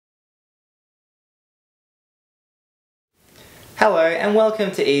Hello and welcome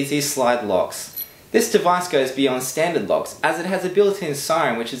to Ezzz Slide Locks. This device goes beyond standard locks as it has a built-in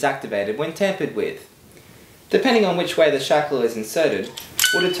siren which is activated when tampered with. Depending on which way the shackle is inserted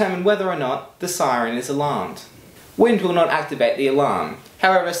will determine whether or not the siren is alarmed. Wind will not activate the alarm,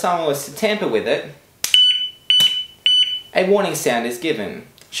 however if someone was to tamper with it, a warning sound is given.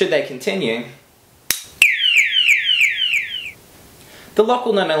 Should they continue, the lock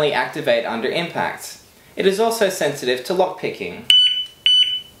will not only activate under impact, it is also sensitive to lockpicking.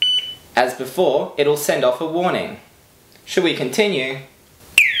 As before, it will send off a warning. Should we continue?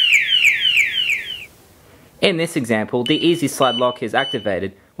 In this example, the Ezzz Slide lock is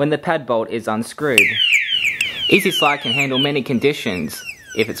activated when the pad bolt is unscrewed. Ezzz Slide can handle many conditions,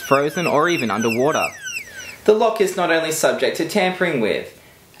 if it's frozen or even underwater. The lock is not only subject to tampering with.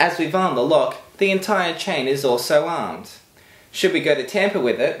 As we've armed the lock, the entire chain is also armed. Should we go to tamper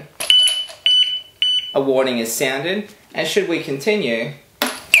with it, a warning is sounded, and should we continue,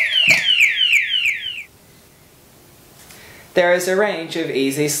 there is a range of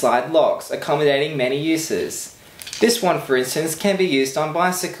Ezzz Slide locks accommodating many uses. This one, for instance, can be used on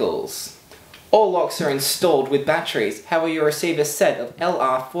bicycles. All locks are installed with batteries, however you'll receive a set of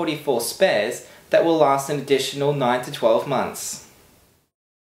LR44 spares that will last an additional 9 to 12 months.